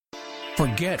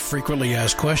Forget frequently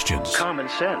asked questions. Common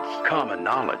sense, common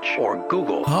knowledge, or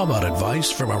Google. How about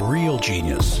advice from a real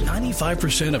genius?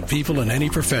 95% of people in any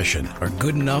profession are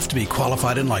good enough to be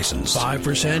qualified and licensed.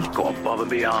 5% go above and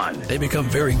beyond. They become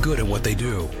very good at what they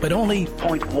do, but only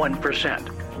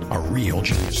 0.1% are real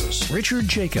geniuses. Richard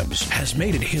Jacobs has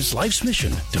made it his life's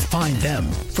mission to find them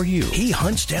for you. He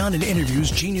hunts down and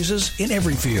interviews geniuses in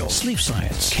every field: sleep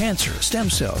science, cancer, stem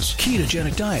cells,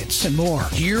 ketogenic diets, and more.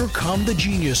 Here come the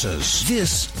geniuses.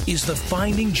 This is the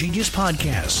Finding Genius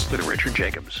Podcast with Richard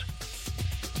Jacobs.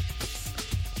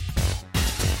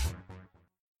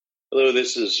 Hello,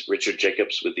 this is Richard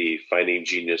Jacobs with the Finding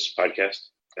Genius Podcast.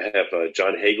 I have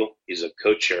John Hagel. He's a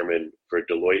co-chairman for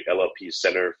Deloitte LLP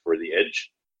Center for the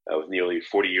Edge. With nearly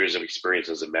 40 years of experience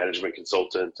as a management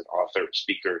consultant, an author,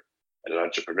 speaker, and an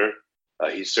entrepreneur.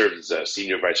 He served as a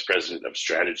senior vice president of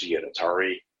strategy at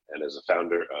Atari and as a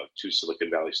founder of 2 Silicon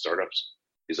Valley startups.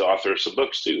 He's the author of some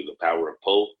books too: The Power of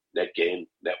Pull, Net Gain,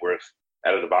 Net Worth,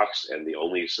 Out of the Box, and The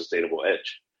Only Sustainable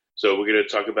Edge. So we're going to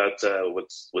talk about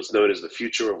what's known as the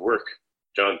future of work.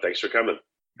 John, thanks for coming.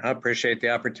 I appreciate the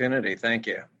opportunity. Thank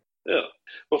you. Yeah.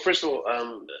 Well, first of all,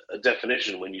 a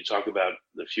definition: when you talk about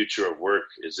the future of work,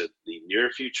 is it the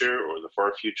near future or the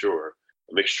far future, or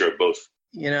a mixture of both?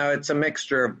 You know, it's a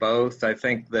mixture of both. I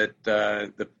think that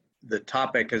the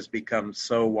topic has become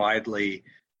so widely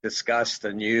discussed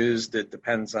and used. It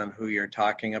depends on who you're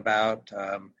talking about.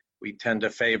 We tend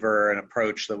to favor an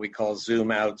approach that we call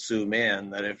zoom out, zoom in,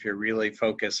 that if you're really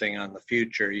focusing on the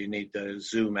future, you need to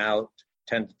zoom out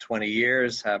 10 to 20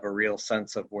 years, have a real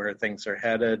sense of where things are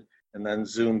headed, and then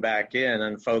zoom back in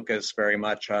and focus very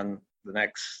much on the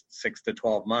next 6 to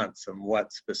 12 months and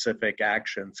what specific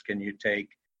actions can you take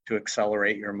to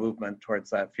accelerate your movement towards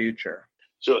that future.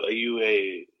 So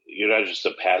you're not just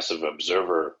a passive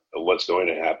observer of what's going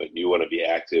to happen. You want to be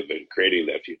active in creating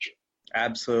that future.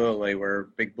 Absolutely. We're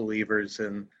big believers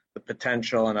in the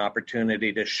potential and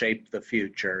opportunity to shape the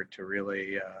future, to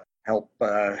really help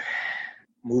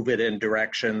move it in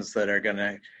directions that are going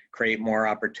to create more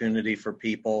opportunity for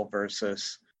people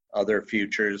versus other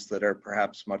futures that are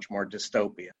perhaps much more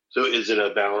dystopian. So is it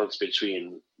a balance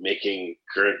between making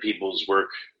current people's work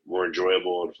more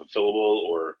enjoyable and fulfillable,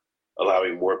 or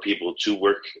allowing more people to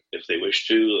work if they wish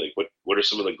to? Like what are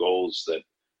some of the goals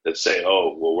that say,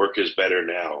 oh, well, work is better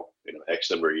now,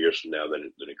 X number of years from now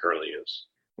than it currently is?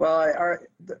 Well,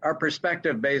 our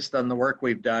perspective based on the work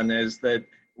we've done is that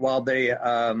while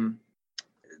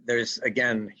there's,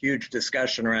 again, huge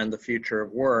discussion around the future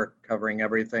of work, covering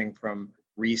everything from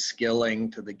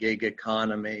reskilling to the gig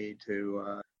economy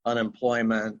to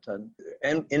unemployment, and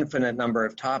an infinite number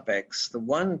of topics. The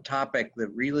one topic that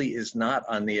really is not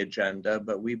on the agenda,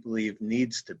 but we believe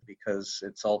needs to, because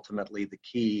it's ultimately the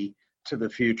key to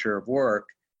the future of work,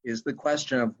 is the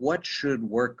question of what should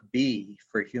work be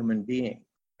for human beings.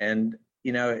 And,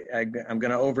 I'm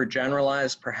going to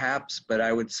overgeneralize perhaps, but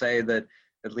I would say that,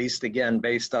 at least again,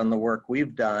 based on the work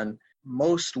we've done,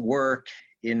 most work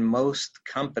in most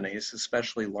companies,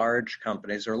 especially large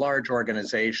companies or large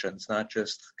organizations, not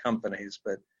just companies,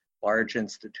 but large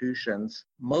institutions,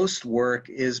 most work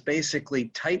is basically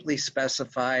tightly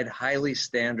specified, highly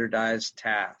standardized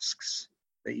tasks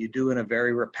that you do in a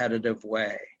very repetitive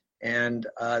way. And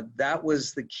that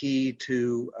was the key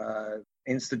to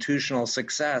institutional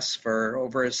success for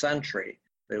over a century.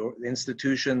 The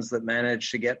institutions that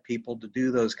managed to get people to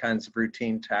do those kinds of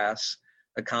routine tasks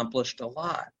accomplished a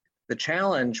lot. The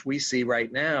challenge we see right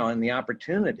now and the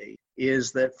opportunity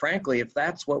is that, frankly, if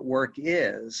that's what work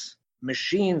is,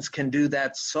 machines can do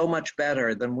that so much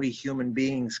better than we human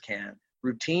beings can.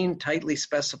 Routine, tightly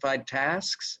specified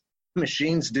tasks,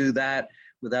 machines do that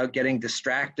without getting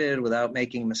distracted, without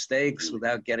making mistakes,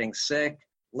 without getting sick.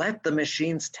 Let the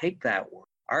machines take that work.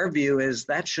 Our view is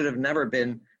that should have never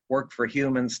been work for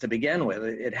humans to begin with.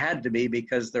 It had to be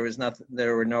because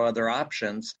there were no other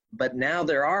options. But now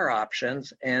there are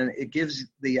options, and it gives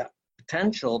the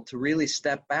potential to really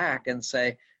step back and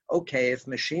say, okay, if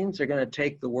machines are going to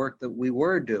take the work that we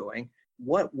were doing,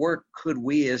 what work could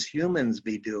we as humans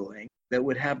be doing that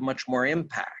would have much more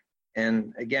impact?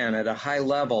 And again, at a high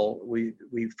level, we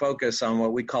focus on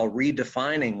what we call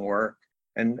redefining work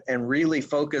and really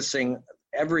focusing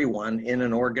everyone in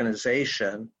an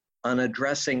organization on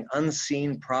addressing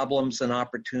unseen problems and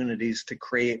opportunities to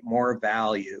create more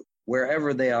value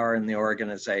wherever they are in the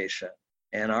organization.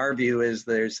 And our view is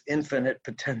there's infinite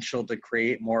potential to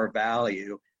create more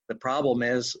value. The problem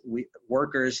is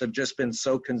workers have just been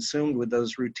so consumed with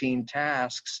those routine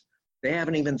tasks, they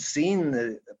haven't even seen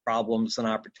the problems and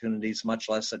opportunities, much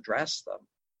less address them.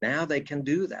 Now they can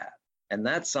do that. And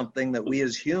that's something that we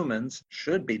as humans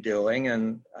should be doing,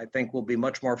 and I think will be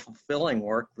much more fulfilling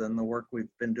work than the work we've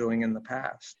been doing in the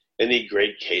past. Any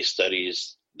great case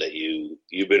studies that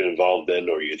you've been involved in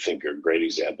or you think are great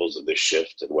examples of this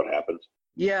shift and what happened?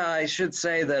 Yeah, I should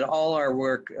say that all our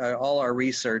work, all our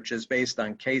research is based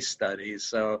on case studies.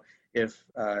 So if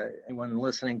anyone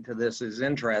listening to this is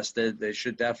interested, they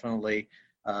should definitely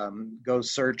go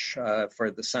search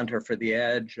for the Center for the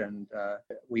Edge, and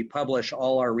we publish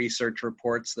all our research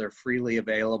reports. They're freely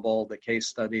available. The case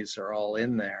studies are all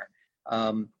in there.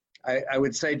 I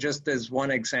would say, just as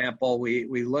one example,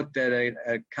 we looked at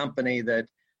a company that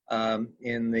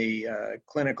in the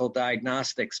clinical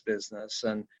diagnostics business,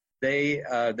 and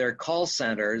their call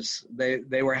centers,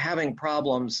 they were having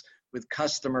problems with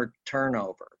customer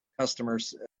turnover,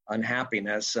 customers'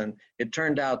 unhappiness, and it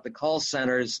turned out the call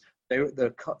centers,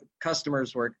 the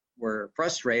customers were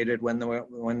frustrated when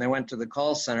they went to the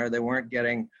call center. They weren't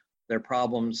getting their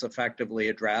problems effectively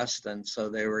addressed, and so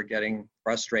they were getting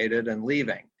frustrated and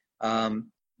leaving.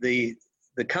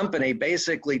 The company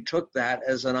basically took that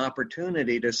as an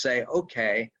opportunity to say,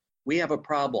 okay, we have a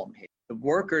problem here. The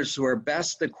workers who are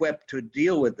best equipped to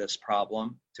deal with this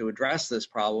problem, to address this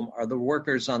problem, are the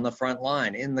workers on the front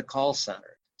line in the call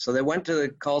center. So they went to the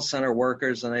call center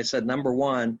workers and they said, number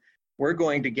one, we're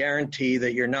going to guarantee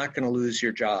that you're not going to lose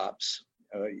your jobs.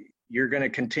 You're going to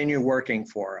continue working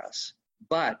for us.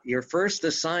 But your first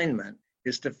assignment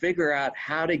is to figure out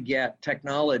how to get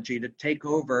technology to take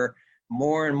over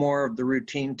more and more of the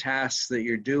routine tasks that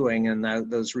you're doing and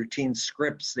those routine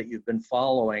scripts that you've been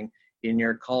following in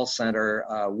your call center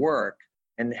work,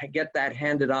 and get that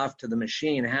handed off to the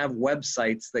machine. Have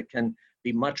websites that can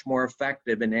be much more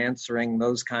effective in answering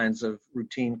those kinds of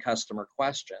routine customer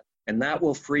questions. And that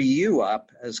will free you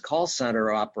up as call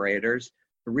center operators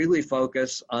to really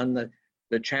focus on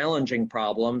the challenging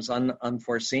problems,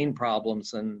 unforeseen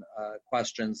problems and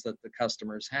questions that the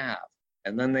customers have.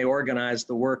 And then they organize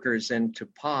the workers into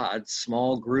pods,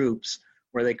 small groups,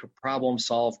 where they could problem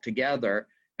solve together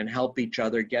and help each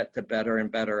other get to better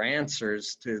and better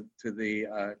answers to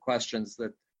the questions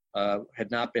that had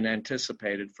not been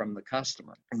anticipated from the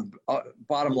customer.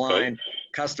 Bottom line,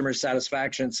 customer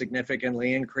satisfaction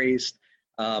significantly increased.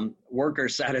 Worker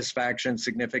satisfaction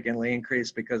significantly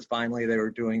increased because finally they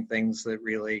were doing things that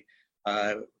really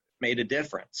made a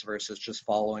difference versus just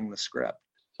following the script.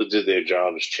 So did their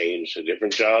jobs change to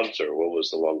different jobs, or what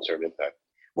was the long-term impact?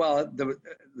 Well,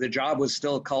 the job was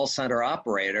still a call center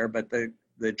operator, but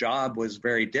the job was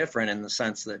very different in the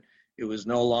sense that it was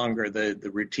no longer the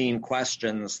routine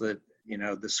questions that,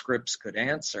 the scripts could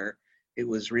answer. It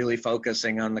was really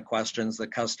focusing on the questions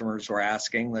that customers were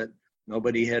asking that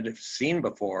nobody had seen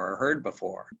before or heard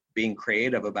before, being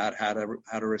creative about how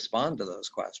to respond to those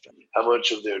questions. How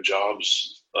much of their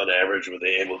jobs, on average, were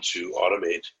they able to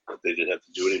automate that they didn't have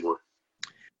to do anymore?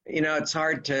 It's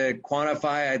hard to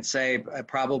quantify. I'd say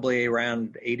probably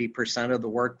around 80% of the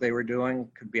work they were doing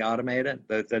could be automated,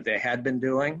 that they had been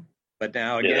doing. But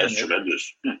now, again, that's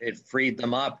tremendous. It freed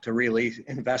them up to really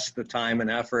invest the time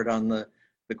and effort on the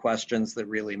questions that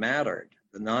really mattered,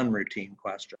 the non-routine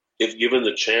questions. If given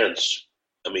the chance,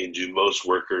 do most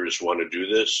workers want to do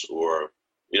this, or,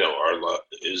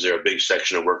 is there a big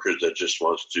section of workers that just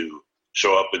wants to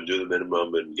show up and do the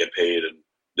minimum and get paid, and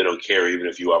they don't care even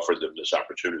if you offer them this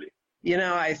opportunity?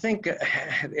 I think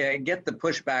I get the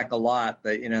pushback a lot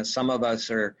that, some of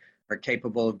us are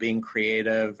capable of being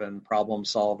creative and problem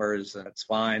solvers, and it's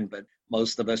fine, but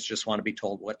most of us just want to be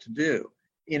told what to do.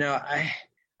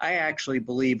 I actually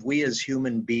believe we as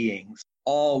human beings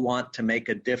all want to make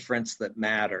a difference that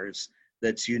matters,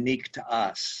 that's unique to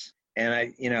us. And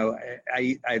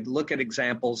I look at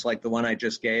examples like the one I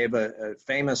just gave. A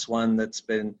famous one that's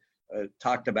been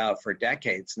talked about for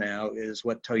decades now is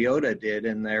what Toyota did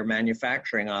in their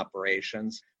manufacturing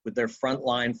operations with their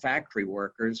frontline factory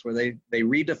workers, where they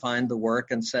redefined the work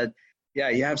and said, yeah,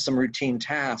 you have some routine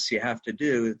tasks you have to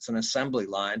do. It's an assembly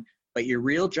line, but your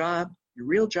real job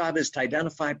is to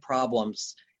identify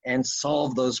problems and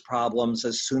solve those problems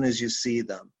as soon as you see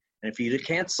them. And if you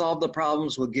can't solve the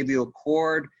problems, we'll give you a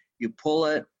cord, you pull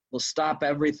it, we'll stop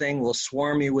everything, we'll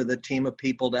swarm you with a team of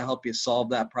people to help you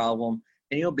solve that problem,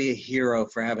 and you'll be a hero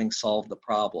for having solved the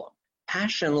problem.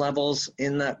 Passion levels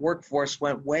in that workforce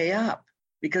went way up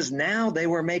because now they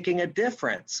were making a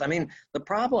difference. The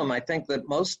problem I think that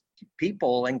most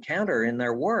people encounter in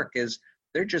their work is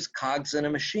they're just cogs in a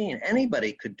machine.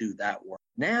 Anybody could do that work.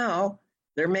 Now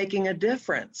they're making a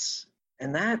difference,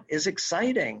 and that is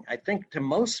exciting. I think to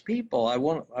most people, I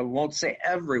won't say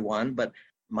everyone, but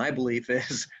my belief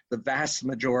is the vast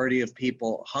majority of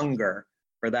people hunger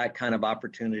for that kind of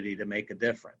opportunity to make a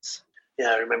difference.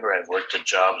 Yeah, I remember I've worked at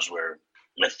jobs where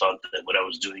I thought that what I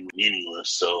was doing was meaningless,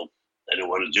 so I didn't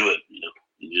want to do it.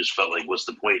 You just felt like, what's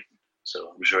the point?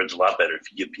 So I'm sure it's a lot better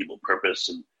if you give people purpose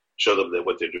and show them that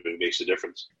what they're doing makes a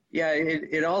difference. Yeah,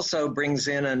 it also brings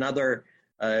in another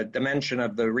dimension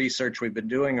of the research we've been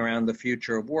doing around the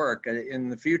future of work. In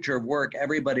the future of work,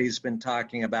 everybody's been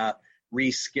talking about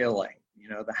reskilling.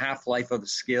 The half-life of a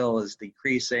skill is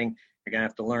decreasing. You're going to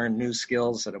have to learn new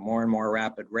skills at a more and more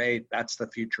rapid rate. That's the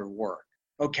future of work.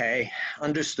 Okay,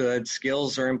 understood.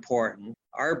 Skills are important.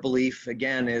 Our belief,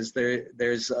 again, is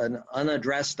there's an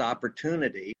unaddressed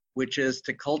opportunity, which is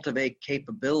to cultivate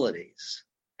capabilities.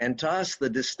 And to us, the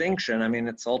distinction,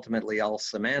 it's ultimately all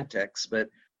semantics, but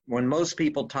when most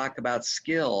people talk about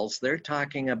skills, they're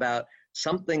talking about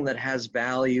something that has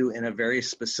value in a very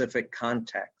specific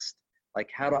context, like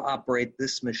how to operate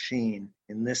this machine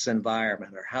in this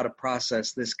environment, or how to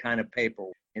process this kind of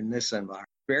paperwork in this environment.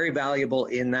 Very valuable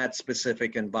in that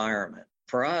specific environment.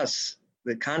 For us,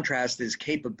 the contrast is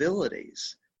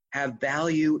capabilities have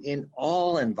value in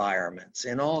all environments,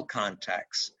 in all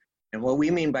contexts. And what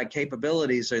we mean by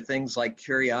capabilities are things like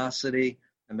curiosity,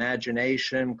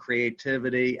 imagination,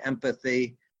 creativity,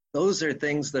 empathy. Those are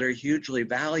things that are hugely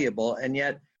valuable, and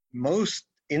yet most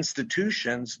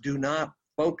institutions do not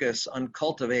focus on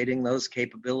cultivating those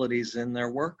capabilities in their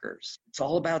workers. It's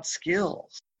all about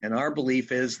skills. And our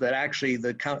belief is that actually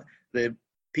the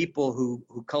people who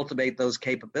cultivate those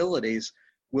capabilities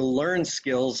will learn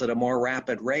skills at a more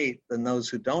rapid rate than those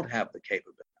who don't have the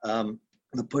capability.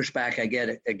 The pushback I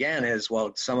get again is,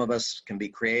 well, some of us can be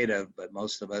creative, but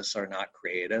most of us are not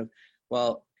creative.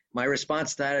 Well, my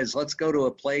response to that is, let's go to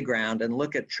a playground and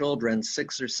look at children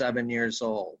 6 or 7 years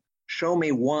old. Show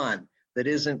me one that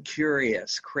isn't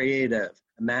curious, creative,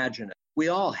 imaginative. We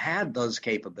all had those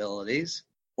capabilities.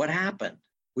 What happened?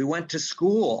 We went to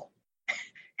school,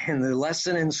 and the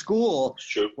lesson in school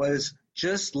was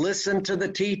just listen to the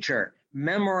teacher,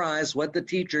 memorize what the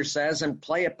teacher says, and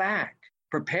play it back,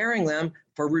 preparing them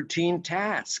for routine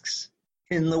tasks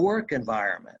in the work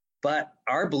environment. But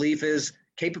our belief is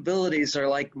capabilities are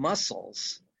like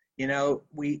muscles.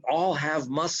 We all have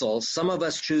muscles. Some of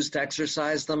us choose to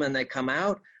exercise them and they come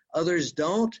out. Others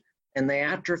don't, and they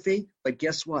atrophy. But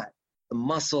guess what? The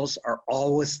muscles are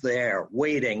always there,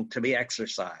 waiting to be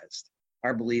exercised.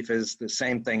 Our belief is the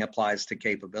same thing applies to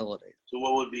capability. So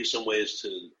what would be some ways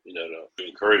to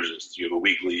encourage this? Do you have a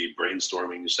weekly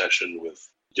brainstorming session with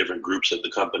different groups at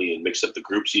the company and mix up the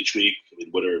groups each week?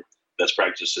 What are best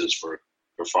practices for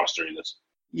fostering this?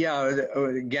 Yeah,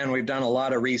 again, we've done a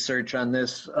lot of research on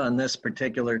this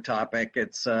particular topic.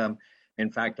 It's in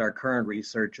fact, our current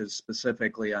research is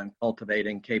specifically on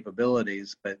cultivating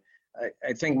capabilities. But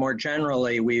I think more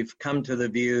generally, we've come to the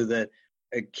view that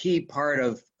a key part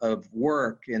of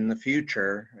work in the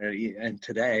future, and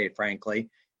today, frankly,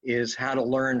 is how to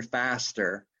learn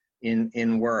faster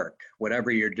in work,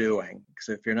 whatever you're doing.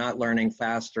 Because if you're not learning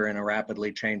faster in a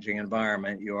rapidly changing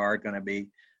environment, you are going to be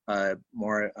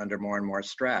under more and more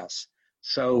stress.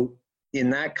 So in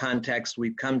that context,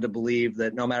 we've come to believe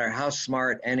that no matter how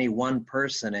smart any one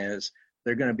person is,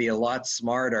 they're going to be a lot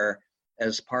smarter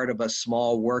as part of a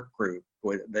small work group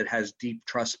that has deep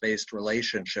trust-based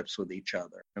relationships with each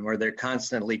other, and where they're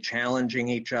constantly challenging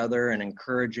each other and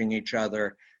encouraging each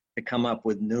other to come up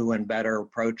with new and better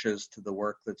approaches to the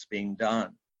work that's being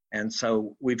done. And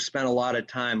so we've spent a lot of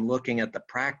time looking at the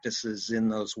practices in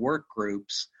those work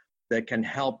groups that can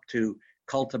help to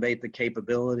cultivate the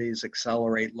capabilities,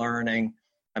 accelerate learning.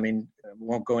 I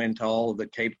won't go into all of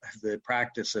the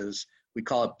practices. We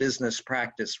call it business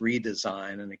practice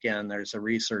redesign. And again, there's a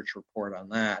research report on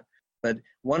that. But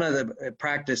one of the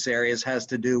practice areas has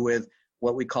to do with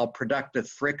what we call productive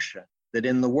friction, that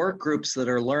in the work groups that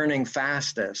are learning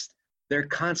fastest, they're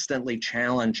constantly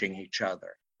challenging each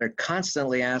other. They're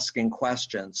constantly asking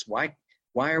questions. Why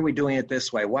are we doing it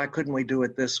this way? Why couldn't we do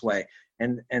it this way?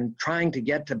 And trying to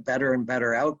get to better and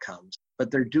better outcomes.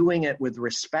 But they're doing it with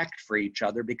respect for each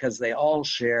other because they all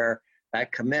share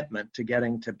that commitment to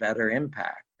getting to better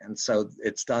impact. And so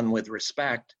it's done with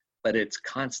respect, but it's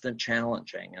constant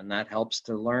challenging, and that helps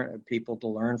people to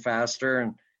learn faster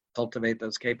and cultivate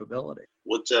those capabilities.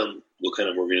 What kind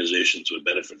of organizations would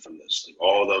benefit from this? Like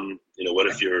all of them, what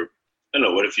if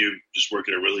what if you just work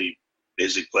at a really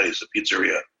basic place, a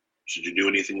pizzeria? Should you do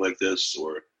anything like this,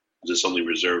 or is this only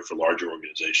reserved for larger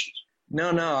organizations?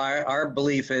 No. Our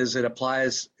belief is it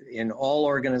applies in all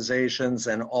organizations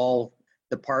and all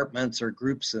departments or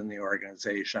groups in the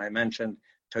organization. I mentioned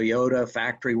Toyota,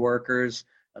 factory workers.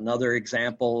 Another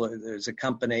example, there's a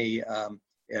company, a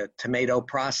tomato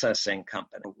processing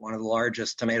company, one of the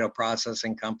largest tomato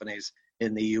processing companies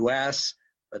in the U.S.,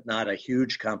 but not a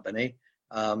huge company.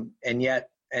 And yet,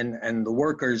 and the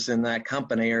workers in that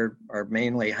company are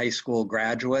mainly high school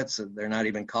graduates. They're not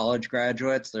even college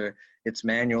graduates. It's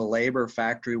manual labor,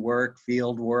 factory work,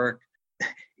 field work.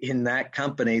 In that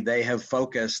company, they have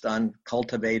focused on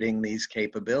cultivating these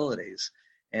capabilities.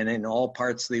 And in all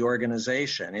parts of the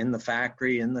organization, in the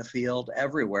factory, in the field,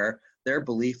 everywhere, their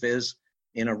belief is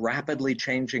in a rapidly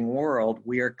changing world,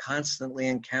 we are constantly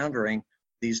encountering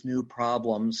these new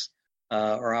problems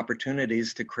or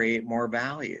opportunities to create more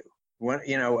value.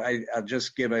 I'll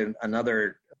just give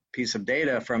another piece of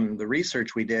data from the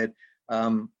research we did.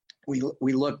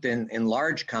 We looked in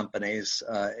large companies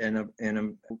in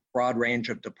a broad range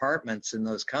of departments in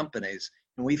those companies,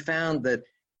 and we found that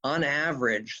on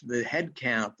average, the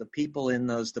headcount, the people in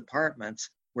those departments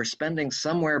were spending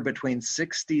somewhere between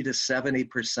 60 to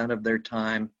 70% of their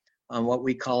time on what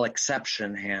we call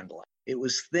exception handling. It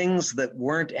was things that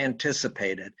weren't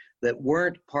anticipated, that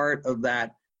weren't part of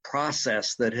that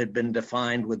process that had been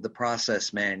defined with the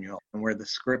process manual and where the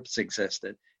scripts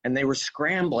existed. And they were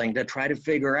scrambling to try to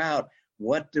figure out,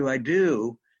 what do I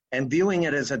do? And viewing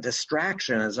it as a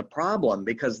distraction, as a problem,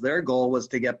 because their goal was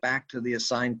to get back to the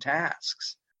assigned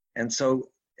tasks. And so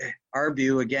our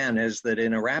view, again, is that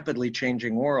in a rapidly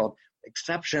changing world,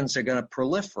 exceptions are going to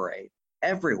proliferate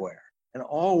everywhere. And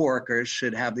all workers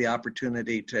should have the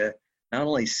opportunity to not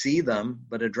only see them,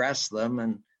 but address them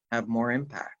and have more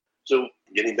impact. So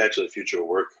getting back to the future of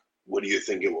work, what do you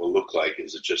think it will look like?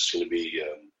 Is it just going to be,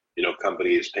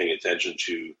 companies paying attention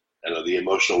to the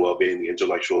emotional well-being, the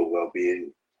intellectual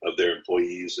well-being of their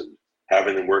employees and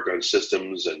having them work on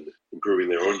systems and improving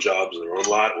their own jobs and their own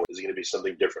lot, or is it going to be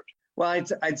something different? Well,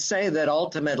 I'd say that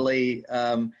ultimately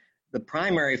the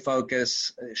primary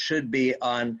focus should be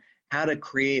on how to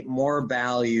create more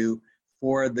value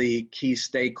for the key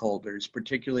stakeholders,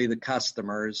 particularly the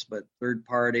customers, but third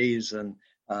parties and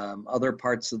other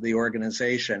parts of the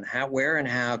organization. Where and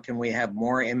how can we have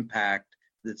more impact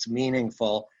that's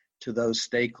meaningful to those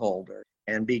stakeholders,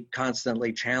 and be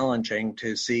constantly challenging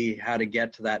to see how to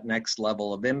get to that next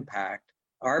level of impact.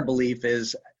 Our belief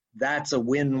is that's a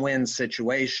win-win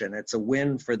situation. It's a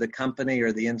win for the company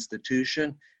or the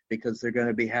institution because they're going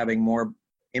to be having more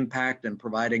impact and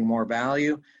providing more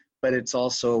value, but it's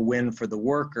also a win for the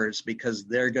workers because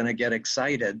they're going to get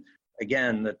excited,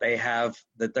 again, that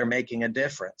they're making a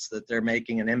difference, that they're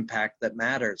making an impact that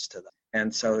matters to them.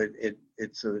 And so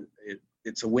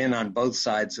it's a win on both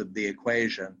sides of the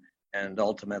equation, and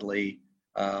ultimately,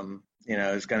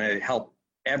 is going to help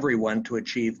everyone to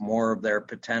achieve more of their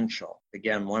potential.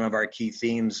 Again, one of our key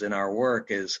themes in our work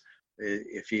is,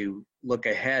 if you look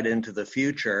ahead into the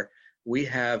future, we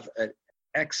have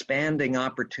expanding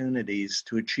opportunities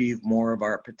to achieve more of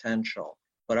our potential.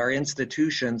 But our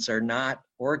institutions are not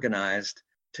organized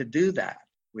to do that.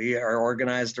 We are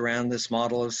organized around this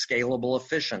model of scalable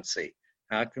efficiency.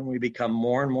 How can we become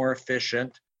more and more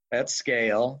efficient at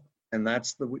scale? And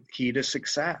that's the key to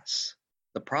success.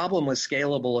 The problem with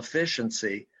scalable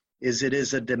efficiency is it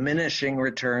is a diminishing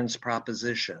returns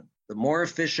proposition. The more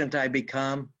efficient I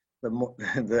become,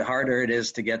 the harder it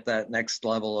is to get that next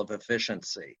level of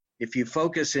efficiency. If you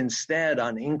focus instead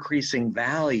on increasing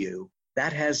value,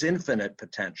 that has infinite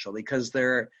potential because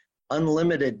there are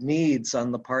unlimited needs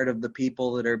on the part of the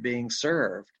people that are being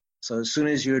served. So as soon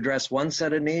as you address one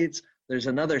set of needs, there's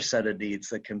another set of needs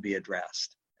that can be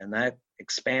addressed. And that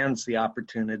expands the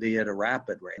opportunity at a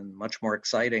rapid rate and much more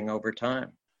exciting over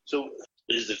time. So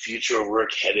is the future of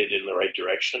work headed in the right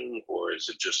direction, or is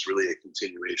it just really a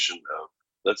continuation of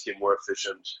let's get more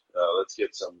efficient, let's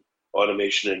get some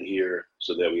automation in here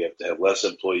so that we have to have less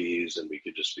employees and we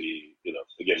could just be,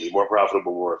 be more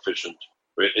profitable, more efficient?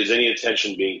 Is any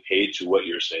attention being paid to what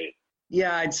you're saying?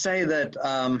 Yeah, I'd say that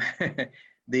I'm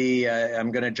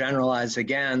going to generalize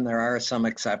again. There are some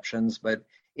exceptions, but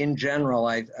in general,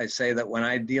 I say that when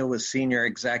I deal with senior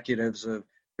executives of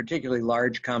particularly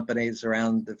large companies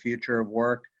around the future of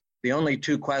work, the only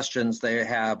two questions they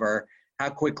have are how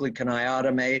quickly can I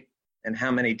automate and how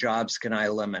many jobs can I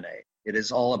eliminate? It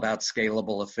is all about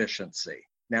scalable efficiency.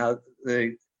 Now,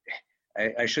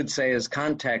 I should say as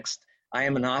context, I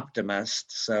am an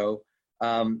optimist, so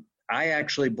I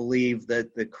actually believe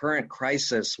that the current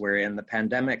crisis we're in, the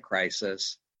pandemic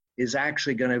crisis, is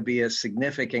actually going to be a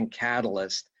significant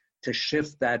catalyst to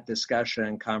shift that discussion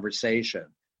and conversation,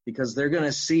 because they're going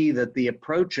to see that the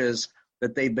approaches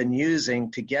that they've been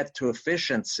using to get to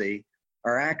efficiency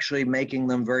are actually making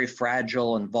them very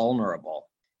fragile and vulnerable,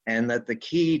 and that the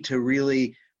key to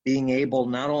really being able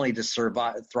not only to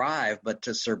thrive, but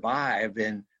to survive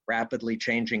in rapidly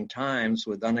changing times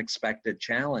with unexpected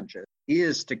challenges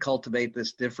is to cultivate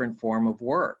this different form of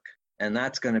work. And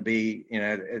that's going to be,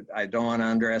 I don't want to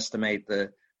underestimate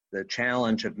the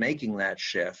challenge of making that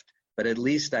shift, but at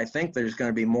least I think there's going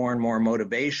to be more and more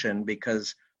motivation,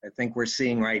 because I think we're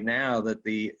seeing right now that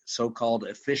the so-called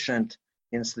efficient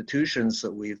institutions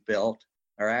that we've built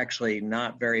are actually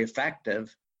not very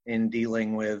effective in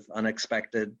dealing with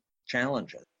unexpected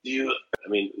challenges.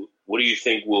 What do you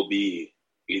think will be,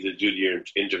 either due to your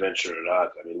intervention or not,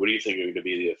 what do you think are going to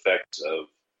be the effects of,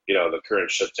 the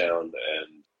current shutdown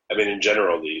and, in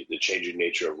general, the changing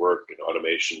nature of work and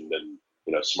automation and,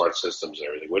 smart systems and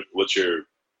everything?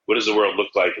 What does the world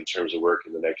look like in terms of work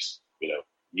in the next,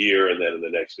 year, and then in the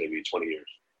next maybe 20 years?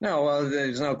 No, well,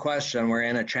 there's no question. We're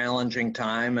in a challenging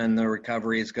time, and the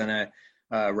recovery is going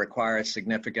to require a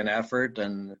significant effort,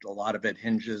 and a lot of it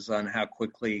hinges on how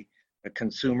quickly the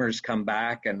consumers come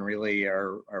back and really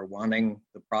are wanting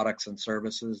the products and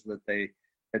services that they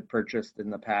had purchased in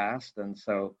the past. And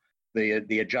so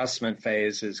the adjustment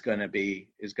phase is going to be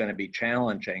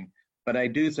challenging. But I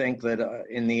do think that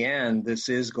in the end, this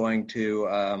is going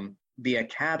to be a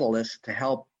catalyst to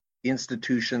help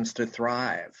institutions to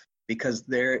thrive, because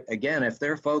if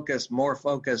they're more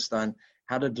focused on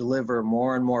how to deliver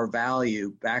more and more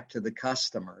value back to the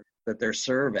customer that they're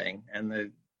serving and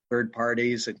the third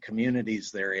parties and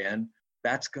communities they're in,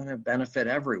 that's going to benefit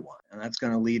everyone. And that's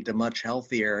going to lead to much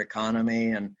healthier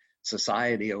economy and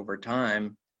society over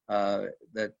time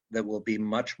that will be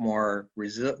much more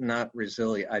not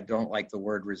resilient. I don't like the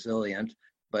word resilient,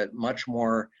 but much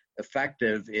more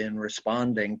effective in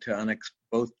responding to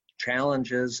both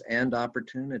challenges and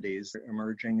opportunities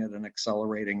emerging at an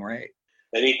accelerating rate.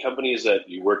 Any companies that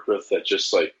you worked with that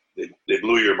just they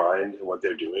blew your mind in what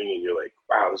they're doing, and you're like,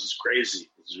 wow, this is crazy.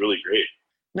 This is really great?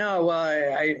 No,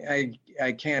 well,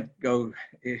 I can't go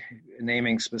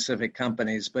naming specific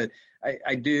companies, but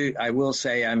I will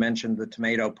say I mentioned the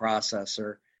tomato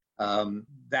processor.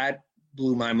 That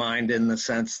blew my mind in the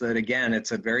sense that, again,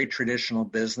 it's a very traditional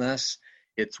business.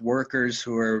 It's workers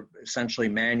who are essentially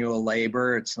manual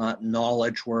labor. It's not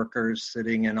knowledge workers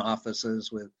sitting in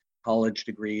offices with college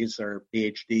degrees or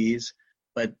PhDs,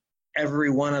 but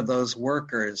every one of those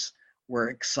workers were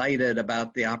excited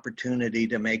about the opportunity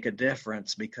to make a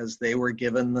difference, because they were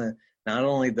given not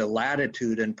only the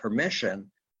latitude and permission,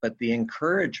 but the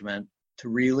encouragement to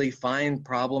really find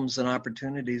problems and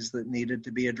opportunities that needed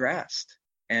to be addressed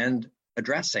and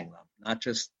addressing them, not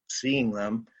just seeing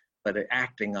them, but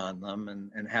acting on them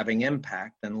and having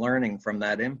impact and learning from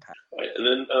that impact. Right. And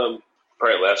then, all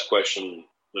right, last question.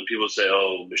 When people say,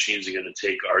 oh, machines are going to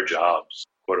take our jobs,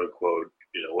 quote unquote,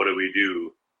 what do we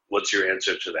do? What's your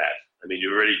answer to that?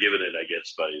 You've already given it, I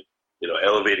guess, by,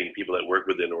 elevating people that work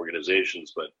within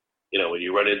organizations. But, when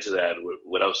you run into that,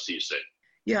 what else do you say?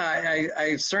 Yeah,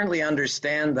 I certainly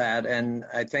understand that. And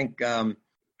I think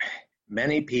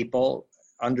many people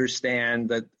understand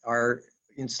that our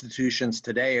institutions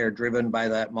today are driven by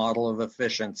that model of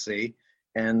efficiency,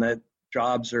 and that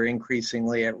jobs are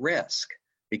increasingly at risk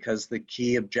because the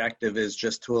key objective is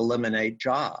just to eliminate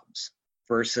jobs,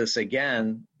 versus,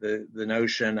 again, the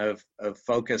notion of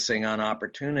focusing on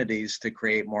opportunities to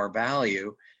create more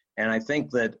value. And I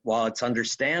think that while it's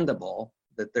understandable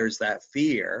that there's that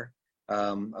fear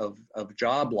of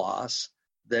job loss,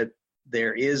 that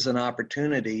there is an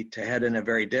opportunity to head in a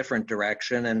very different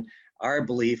direction. And our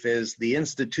belief is the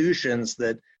institutions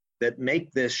that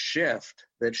make this shift,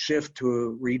 that shift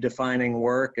to redefining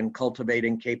work and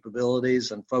cultivating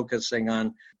capabilities and focusing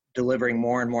on delivering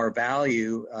more and more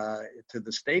value to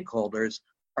the stakeholders,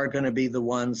 are going to be the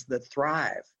ones that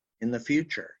thrive in the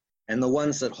future. And the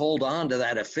ones that hold on to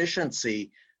that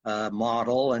efficiency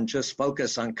model and just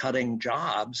focus on cutting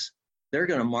jobs, they're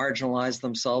going to marginalize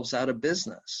themselves out of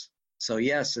business. So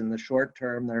yes, in the short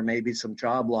term, there may be some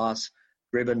job loss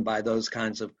driven by those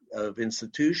kinds of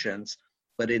institutions.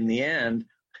 But in the end,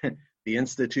 the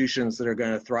institutions that are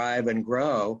going to thrive and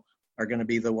grow are going to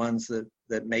be the ones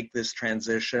that make this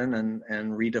transition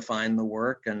and redefine the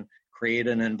work and create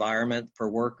an environment for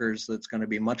workers that's going to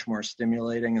be much more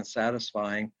stimulating and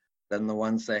satisfying than the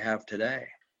ones they have today.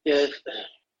 Yeah,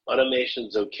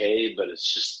 automation's okay, but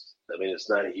it's just, it's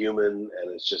not human,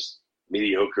 and it's just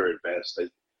mediocre at best.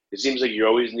 It seems like you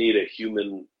always need a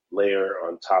human layer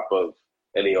on top of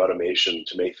any automation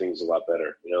to make things a lot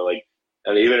better.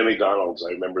 And even at McDonald's,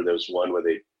 I remember there was one where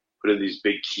they put in these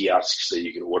big kiosks that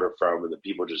you can order from, and the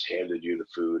people just handed you the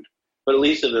food. But at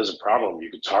least if there's a problem, you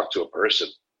could talk to a person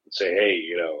and say, hey,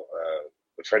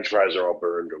 the French fries are all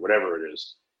burned, or whatever it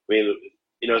is.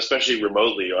 Especially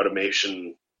remotely,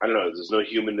 automation, I don't know, there's no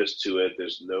humanness to it.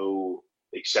 There's no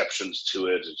exceptions to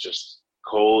it. It's just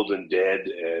cold and dead,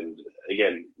 and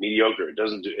again, mediocre. It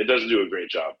doesn't do a great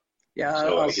job. Yeah,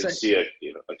 so I can see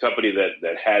a company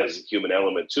that has a human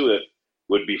element to it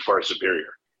would be far superior.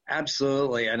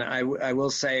 Absolutely. And I will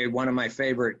say one of my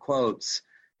favorite quotes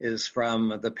is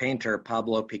from the painter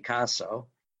Pablo Picasso.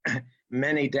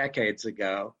 Many decades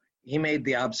ago, he made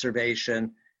the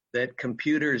observation that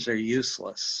computers are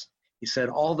useless. He said,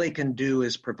 all they can do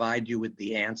is provide you with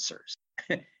the answers.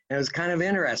 And it was kind of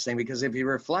interesting because if you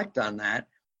reflect on that,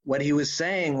 what he was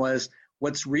saying was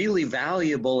what's really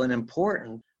valuable and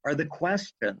important are the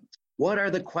questions. What are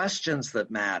the questions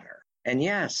that matter? And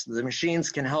yes, the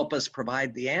machines can help us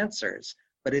provide the answers,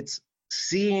 but it's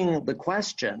seeing the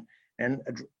question and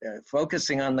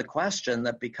focusing on the question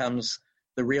that becomes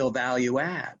the real value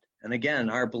add. And again,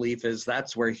 our belief is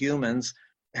that's where humans,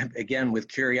 again, with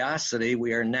curiosity,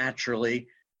 we are naturally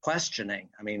questioning.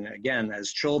 I mean, again,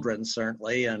 as children,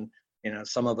 certainly, and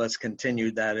some of us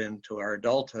continued that into our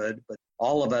adulthood, but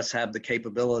all of us have the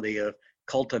capability of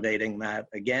cultivating that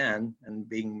again and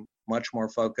being much more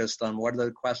focused on what are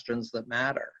the questions that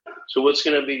matter. So what's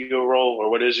going to be your role, or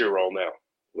what is your role now?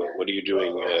 What are you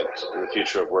doing in the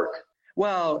future of work?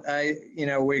 Well,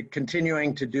 we're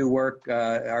continuing to do work,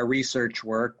 our research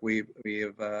work. We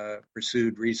have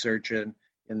pursued research in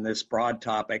this broad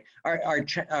topic. Our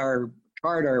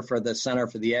charter for the Center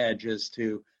for the Edge is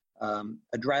to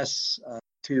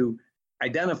to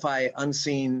identify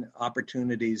unseen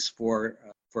opportunities for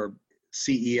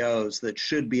CEOs that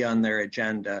should be on their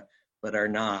agenda but are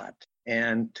not,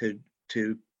 and to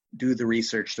do the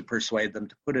research to persuade them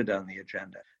to put it on the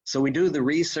agenda. So we do the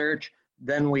research,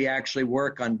 then we actually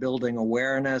work on building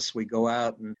awareness. We go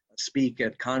out and speak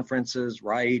at conferences,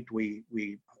 write, we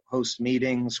host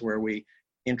meetings where we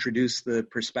introduce the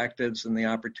perspectives and the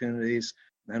opportunities.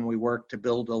 Then we work to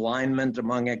build alignment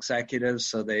among executives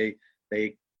so they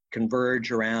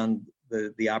converge around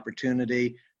the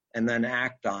opportunity and then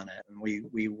act on it. And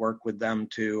we work with them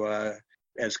to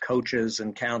as coaches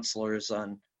and counselors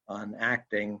on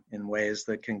acting in ways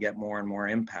that can get more and more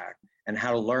impact, and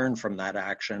how to learn from that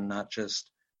action, not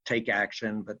just take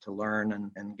action, but to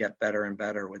learn and get better and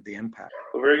better with the impact.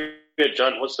 Well, very good,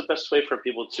 John. What's the best way for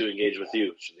people to engage with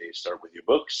you? Should they start with your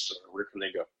books, or where can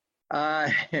they go?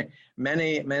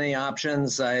 Many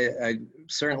options.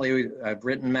 I've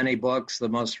written many books. The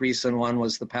most recent one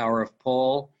was The Power of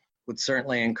Pull. Would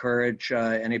certainly encourage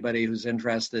anybody who's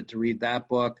interested to read that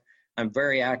book. I'm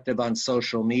very active on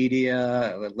social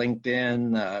media,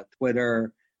 LinkedIn,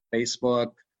 Twitter,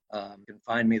 Facebook. You can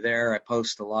find me there. I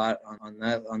post a lot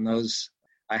on those.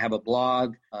 I have a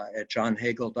blog at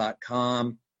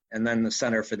johnhagel.com, and then the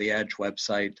Center for the Edge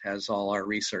website has all our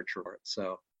research reports.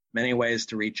 So many ways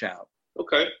to reach out.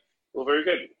 Okay. Well, very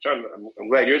good. John, I'm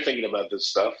glad you're thinking about this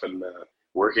stuff and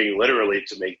working literally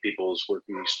to make people's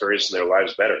working experience in their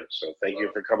lives better. So thank you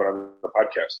for coming on the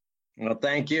podcast. Well,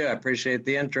 thank you. I appreciate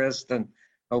the interest and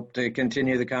hope to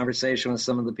continue the conversation with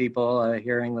some of the people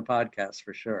hearing the podcast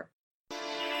for sure.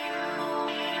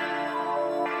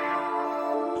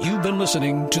 You've been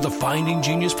listening to the Finding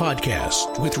Genius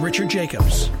podcast with Richard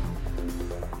Jacobs.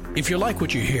 If you like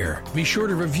what you hear, be sure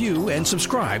to review and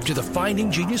subscribe to the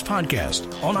Finding Genius podcast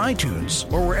on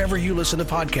iTunes or wherever you listen to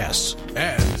podcasts.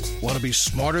 And want to be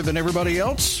smarter than everybody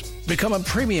else? Become a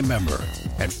premium member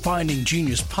at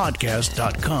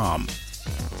findinggeniuspodcast.com.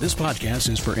 This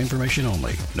podcast is for information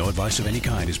only. No advice of any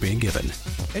kind is being given.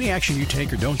 Any action you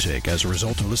take or don't take as a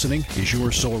result of listening is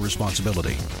your sole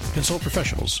responsibility. Consult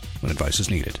professionals when advice is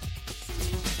needed.